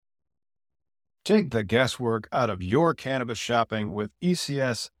Take the guesswork out of your cannabis shopping with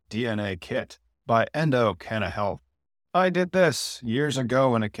ECS DNA Kit by Endo Canna Health. I did this years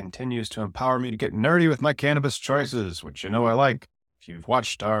ago and it continues to empower me to get nerdy with my cannabis choices, which you know I like. If you've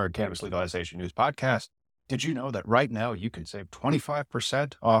watched our Cannabis Legalization News podcast, did you know that right now you can save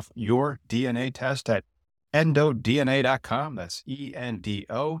 25% off your DNA test at endodna.com? That's ENDODNA.com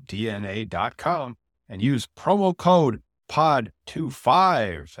and use promo code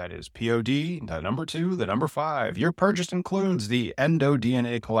POD25. That is POD, the number 2, the number 5. Your purchase includes the Endo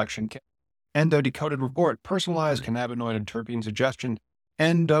DNA Collection Kit, Endo Decoded Report, personalized cannabinoid and terpene suggestion,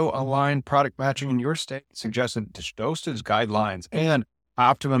 Endo Aligned product matching in your state, suggested dosage guidelines, and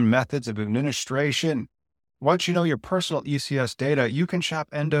optimum methods of administration. Once you know your personal ECS data, you can shop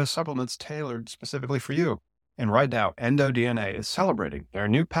Endo supplements tailored specifically for you. And right now, Endo DNA is celebrating their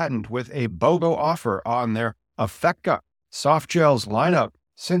new patent with a BOGO offer on their Affeca soft gels lineup.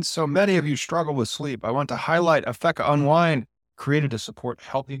 Since so many of you struggle with sleep, I want to highlight Affeca Unwind, created to support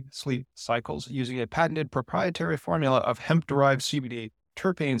healthy sleep cycles using a patented proprietary formula of hemp-derived CBD,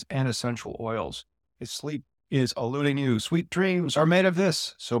 terpenes, and essential oils. If sleep is eluding you, sweet dreams are made of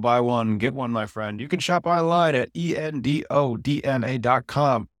this. So buy one, get one, my friend. You can shop online at endodna.com.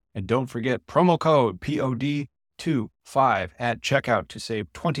 And don't forget promo code POD25 at checkout to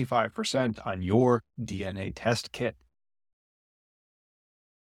save 25% on your DNA test kit.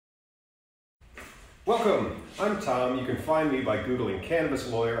 Welcome, I'm Tom. You can find me by Googling cannabis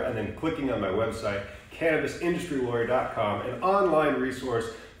lawyer and then clicking on my website, cannabisindustrylawyer.com, an online resource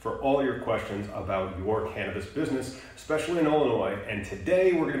for all your questions about your cannabis business, especially in Illinois. And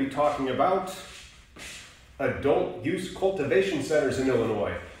today we're going to be talking about adult use cultivation centers in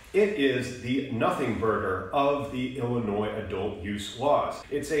Illinois. It is the nothing burger of the Illinois adult use laws.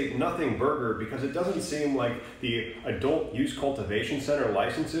 It's a nothing burger because it doesn't seem like the adult use cultivation center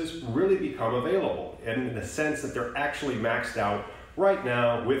licenses really become available, and in the sense that they're actually maxed out right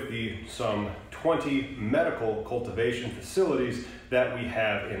now with the some 20 medical cultivation facilities that we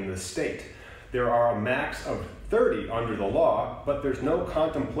have in the state. There are a max of 30 under the law, but there's no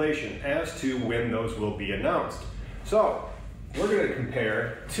contemplation as to when those will be announced. So, we're going to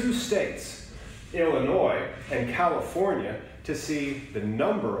compare two states, Illinois and California, to see the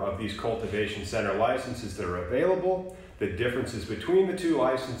number of these cultivation center licenses that are available, the differences between the two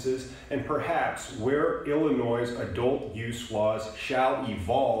licenses, and perhaps where Illinois' adult use laws shall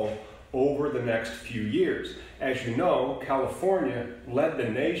evolve over the next few years. As you know, California led the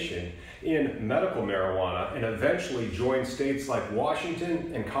nation in medical marijuana and eventually joined states like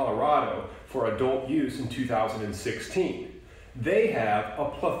Washington and Colorado for adult use in 2016. They have a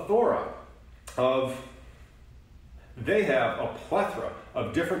plethora of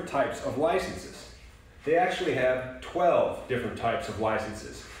different types of licenses. They actually have 12 different types of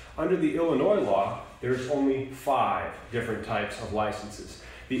licenses. Under the Illinois law, there's only 5 different types of licenses.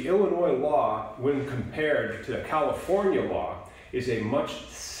 The Illinois law, when compared to the California law, is a much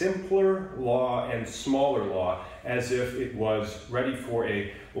simpler law and smaller law, as if it was ready for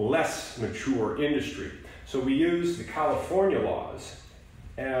a less mature industry. So we use the California laws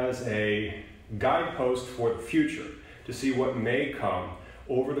as a guidepost for the future to see what may come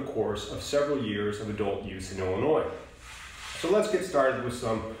over the course of several years of adult use in Illinois. So let's get started with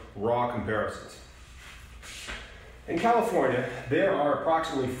some raw comparisons. In California, there are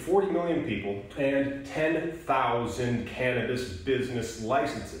approximately 40 million people and 10,000 cannabis business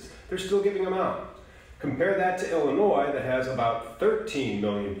licenses. They're still giving them out. Compare that to Illinois, that has about 13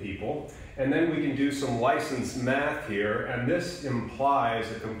 million people, and then we can do some license math here, and this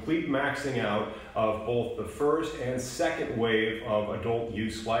implies a complete maxing out of both the first and second wave of adult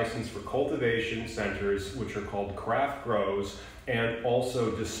use license for cultivation centers, which are called craft grows, and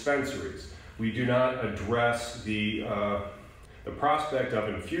also dispensaries. We do not address the prospect of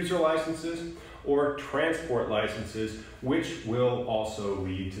infuser licenses or transport licenses, which will also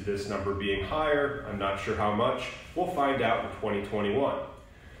lead to this number being higher. I'm not sure how much. We'll find out in 2021.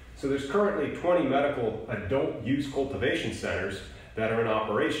 So there's currently 20 medical adult use cultivation centers that are in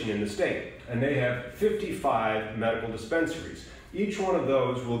operation in the state, and they have 55 medical dispensaries. Each one of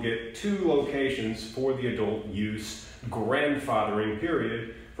those will get 2 locations for the adult use grandfathering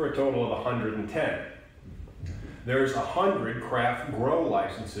period for a total of 110. There's 100 craft grow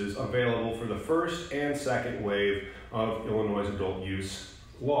licenses available for the first and second wave of Illinois' adult use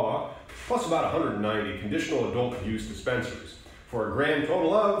law, plus about 190 conditional adult use dispensaries, for a grand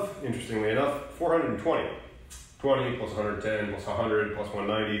total of, interestingly enough, 420. 20 plus 110 plus 100 plus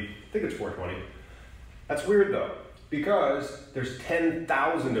 190, I think it's 420. That's weird though, because there's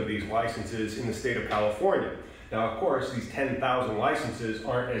 10,000 of these licenses in the state of California. Now, of course, these 10,000 licenses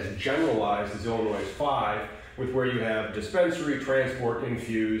aren't as generalized as Illinois' 5, with where you have dispensary, transport,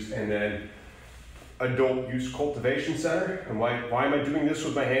 infused, and then adult use cultivation center. And why am I doing this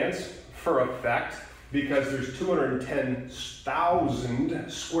with my hands? For effect, because there's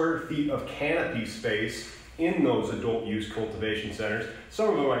 210,000 square feet of canopy space in those adult use cultivation centers. Some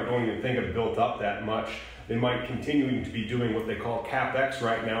of them I don't even think have built up that much. They might continue to be doing what they call CapEx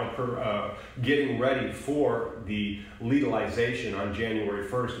right now, getting ready for the legalization on January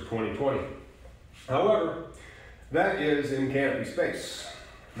 1st of 2020. However, that is in canopy space.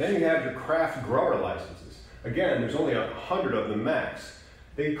 Then you have your craft grower licenses. Again, there's only 100 of them max.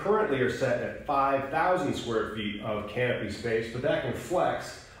 They currently are set at 5,000 square feet of canopy space, but that can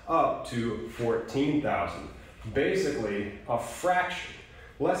flex up to 14,000. Basically, a fraction,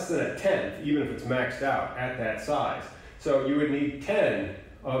 less than a tenth, even if it's maxed out at that size. So you would need 10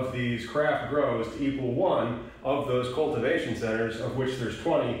 of these craft grows to equal one of those cultivation centers, of which there's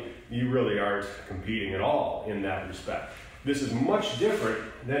 20. You really aren't competing at all in that respect. This is much different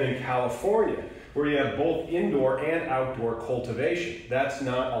than in California, where you have both indoor and outdoor cultivation. That's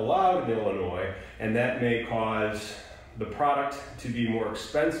not allowed in Illinois, and that may cause the product to be more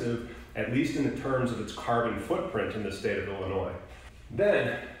expensive, at least in the terms of its carbon footprint in the state of Illinois.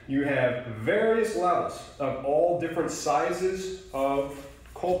 Then you have various levels of all different sizes of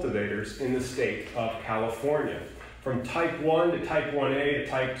cultivators in the state of California. From type 1 to type 1A to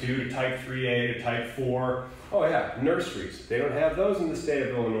type 2 to type 3A to type 4. Oh yeah, nurseries. They don't have those in the state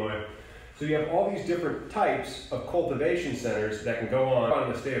of Illinois. So you have all these different types of cultivation centers that can go on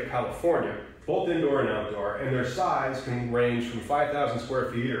in the state of California, both indoor and outdoor, and their size can range from 5,000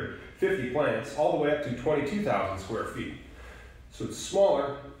 square feet or 50 plants all the way up to 22,000 square feet. So it's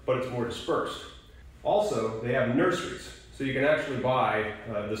smaller, but it's more dispersed. Also, they have nurseries, so you can actually buy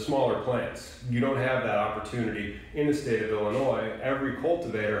the smaller plants. You don't have that opportunity in the state of Illinois. Every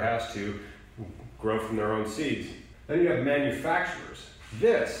cultivator has to grow from their own seeds. Then you have manufacturers.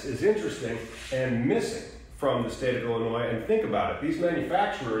 This is interesting and missing from the state of Illinois. And think about it, these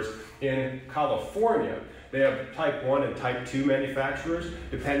manufacturers in California, they have type 1 and type 2 manufacturers,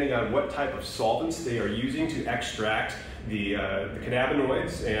 depending on what type of solvents they are using to extract the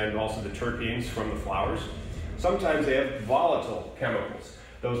cannabinoids and also the terpenes from the flowers. Sometimes they have volatile chemicals.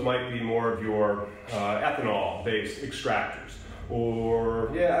 Those might be more of your ethanol-based extractors.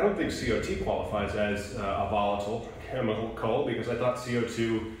 Or, yeah, I don't think CO2 qualifies as a volatile chemical because I thought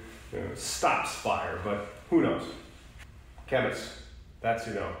CO2 stops fire, but who knows? Chemists, that's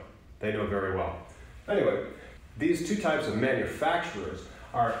who know. They know very well. Anyway, these two types of manufacturers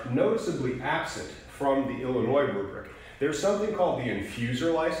are noticeably absent from the Illinois rubric. There's something called the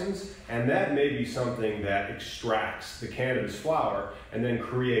infuser license, and that may be something that extracts the cannabis flower and then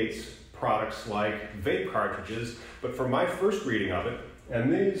creates products like vape cartridges. But for my first reading of it,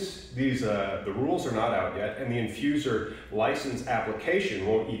 and the rules are not out yet, and the infuser license application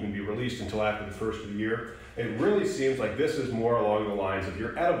won't even be released until after the first of the year, it really seems like this is more along the lines of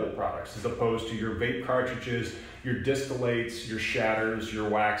your edible products as opposed to your vape cartridges, your distillates, your shatters, your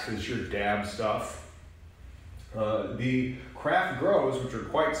waxes, your dab stuff. The craft grows, which are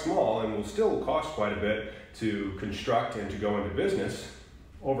quite small and will still cost quite a bit to construct and to go into business,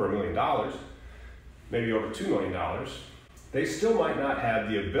 over $1 million, maybe over $2 million, they still might not have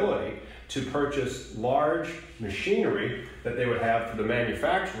the ability to purchase large machinery that they would have for the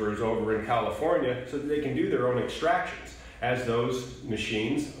manufacturers over in California so that they can do their own extractions, as those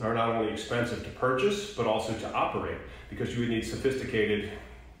machines are not only expensive to purchase, but also to operate, because you would need sophisticated,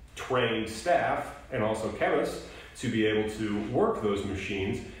 trained staff and also chemists to be able to work those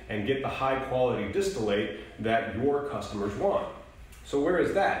machines and get the high quality distillate that your customers want. So where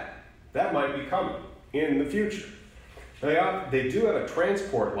is that? That might be coming in the future. They do have a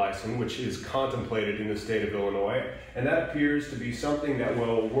transport license, which is contemplated in the state of Illinois, and that appears to be something that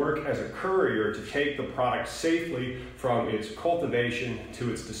will work as a courier to take the product safely from its cultivation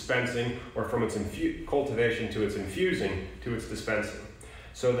to its dispensing, or from its cultivation to its infusing to its dispensing,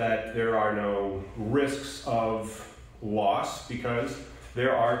 so that there are no risks of loss, because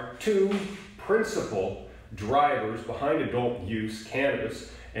there are two principal drivers behind adult use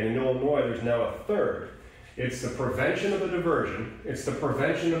cannabis, and in Illinois there's now a third. It's the prevention of the diversion, it's the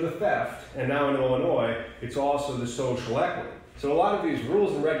prevention of the theft, and now in Illinois, it's also the social equity. So a lot of these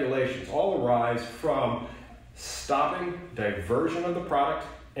rules and regulations all arise from stopping diversion of the product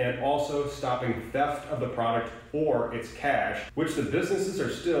and also stopping theft of the product or its cash, which the businesses are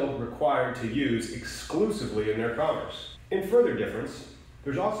still required to use exclusively in their commerce. In further difference,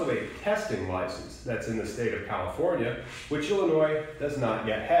 there's also a testing license that's in the state of California, which Illinois does not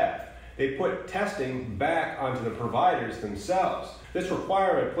yet have. they put testing back onto the providers themselves. This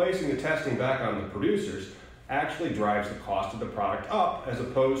requirement, placing the testing back on the producers, actually drives the cost of the product up, as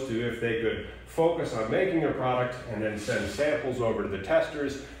opposed to if they could focus on making their product and then send samples over to the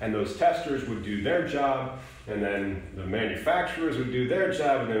testers, and those testers would do their job, and then the manufacturers would do their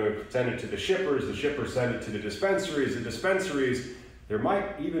job, and then would send it to the shippers send it to the dispensaries, there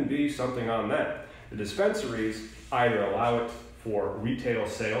might even be something on that. The dispensaries either allow it for retail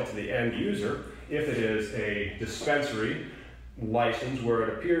sale to the end user, if it is a dispensary license where it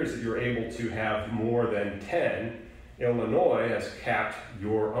appears that you're able to have more than 10. Illinois has capped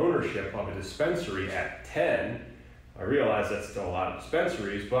your ownership of a dispensary at 10. I realize that's still a lot of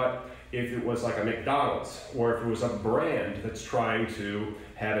dispensaries, but if it was like a McDonald's, or if it was a brand that's trying to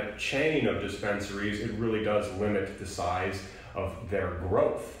have a chain of dispensaries, it really does limit the size of their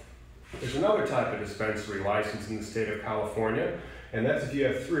growth. There's another type of dispensary license in the state of California, and that's if you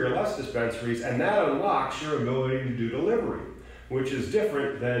have 3 or less dispensaries, and that unlocks your ability to do delivery, which is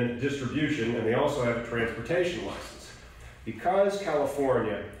different than distribution, and they also have a transportation license. Because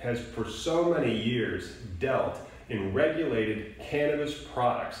California has for so many years dealt in regulated cannabis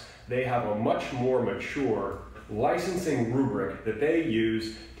products, they have a much more mature licensing rubric that they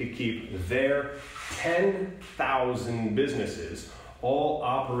use to keep their 10,000 businesses all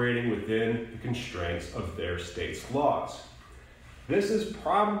operating within the constraints of their state's laws. This is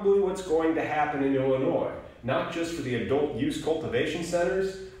probably what's going to happen in Illinois, not just for the adult use cultivation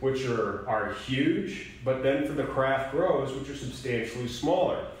centers, which are huge, but then for the craft grows, which are substantially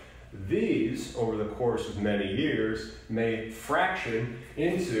smaller. These, over the course of many years, may fraction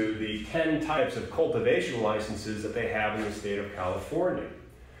into the 10 types of cultivation licenses that they have in the state of California.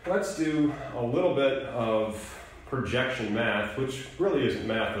 Let's do a little bit of projection math, which really isn't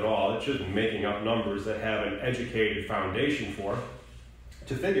math at all. It's just making up numbers that have an educated foundation for,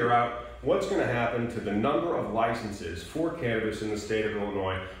 to figure out what's going to happen to the number of licenses for cannabis in the state of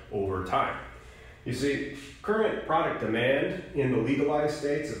Illinois over time. You see, current product demand in the legalized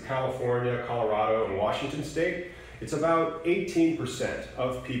states of California, Colorado, and Washington state, it's about 18%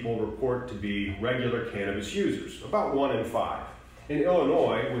 of people report to be regular cannabis users, about 1 in 5. In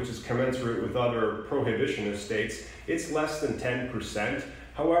Illinois, which is commensurate with other prohibitionist states, it's less than 10%.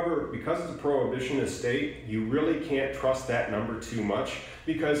 However, because it's a prohibitionist state, you really can't trust that number too much,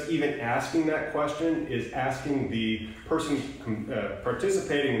 because even asking that question is asking the person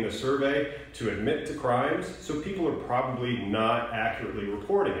participating in the survey to admit to crimes, so people are probably not accurately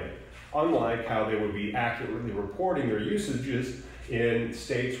reporting it, unlike how they would be accurately reporting their usages in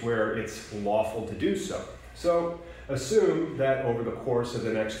states where it's lawful to do so. So assume that over the course of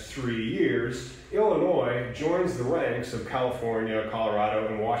the next 3 years, Illinois joins the ranks of California, Colorado,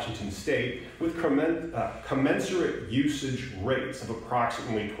 and Washington state with commensurate usage rates of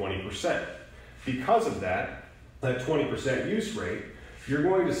approximately 20%. Because of that 20% use rate, you're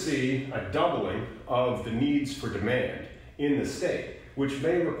going to see a doubling of the needs for demand in the state, which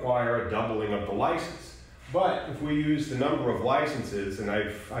may require a doubling of the license. But if we use the number of licenses, and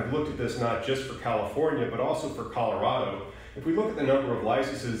I've looked at this not just for California, but also for Colorado. If we look at the number of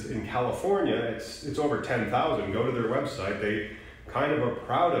licenses in California, it's over 10,000. Go to their website. They kind of are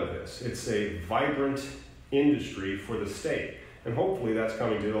proud of this. It's a vibrant industry for the state. And hopefully that's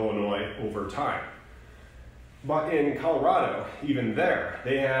coming to Illinois over time. But in Colorado, even there,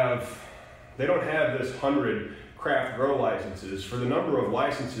 they don't have this 100 craft grow licenses. For the number of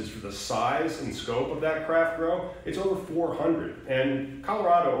licenses for the size and scope of that craft grow, it's over 400. And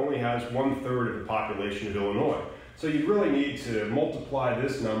Colorado only has 1/3 of the population of Illinois. So you really need to multiply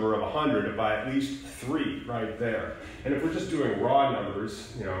this number of 100 by at least 3 right there. And if we're just doing raw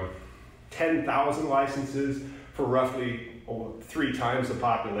numbers, 10,000 licenses for roughly 3 times the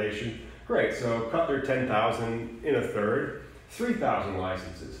population, great. So cut their 10,000 in a third, 3,000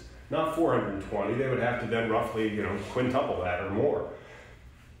 licenses. Not 420, they would have to then roughly, quintuple that or more.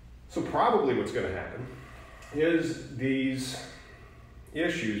 So probably what's going to happen is these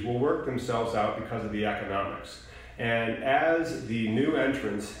issues will work themselves out because of the economics. And as the new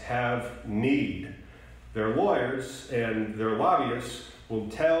entrants have need, their lawyers and their lobbyists will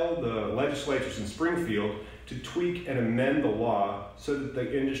tell the legislatures in Springfield to tweak and amend the law so that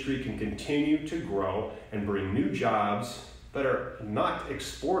the industry can continue to grow and bring new jobs that are not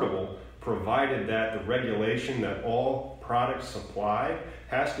exportable, provided that the regulation that all products supply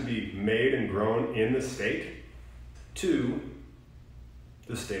has to be made and grown in the state to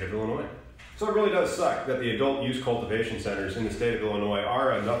the state of Illinois. So it really does suck that the adult use cultivation centers in the state of Illinois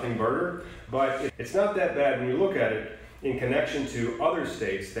are a nothing burger, but it's not that bad when you look at it in connection to other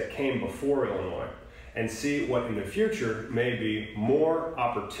states that came before Illinois. and see what in the future may be more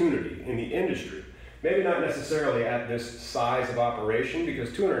opportunity in the industry. Maybe not necessarily at this size of operation,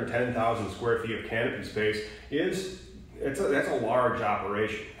 because 210,000 square feet of canopy space that's a large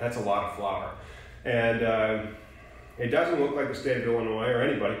operation. That's a lot of flower. And it doesn't look like the state of Illinois or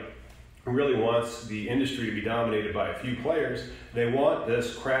anybody who really wants the industry to be dominated by a few players. They want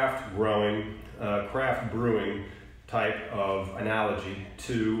this craft brewing type of analogy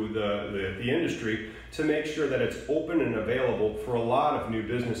to the industry, to make sure that it's open and available for a lot of new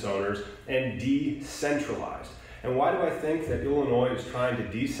business owners and decentralized. And why do I think that Illinois is trying to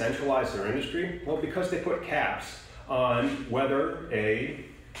decentralize their industry? Well, because they put caps on whether a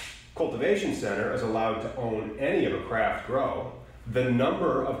cultivation center is allowed to own any of a craft grow, the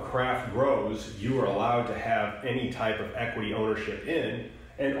number of craft grows you are allowed to have any type of equity ownership in,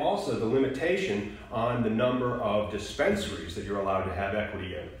 and also the limitation on the number of dispensaries that you're allowed to have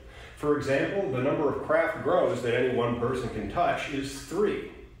equity in. For example, the number of craft grows that any one person can touch is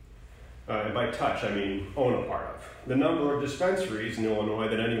 3. And by touch, I mean own a part of. The number of dispensaries in Illinois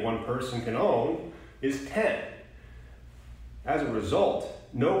that any one person can own is 10. As a result,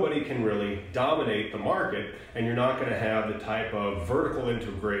 nobody can really dominate the market, and you're not going to have the type of vertical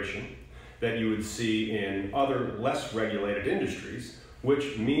integration that you would see in other less regulated industries,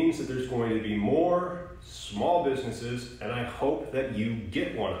 which means that there's going to be more small businesses, and I hope that you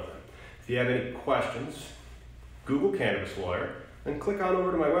get one of them. If you have any questions, Google Cannabis Lawyer, and click on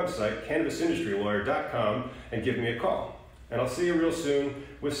over to my website, cannabisindustrylawyer.com, and give me a call. And I'll see you real soon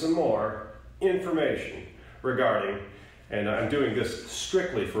with some more information regarding, and I'm doing this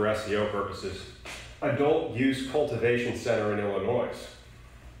strictly for SEO purposes, adult use cultivation center in Illinois.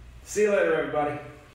 See you later, everybody.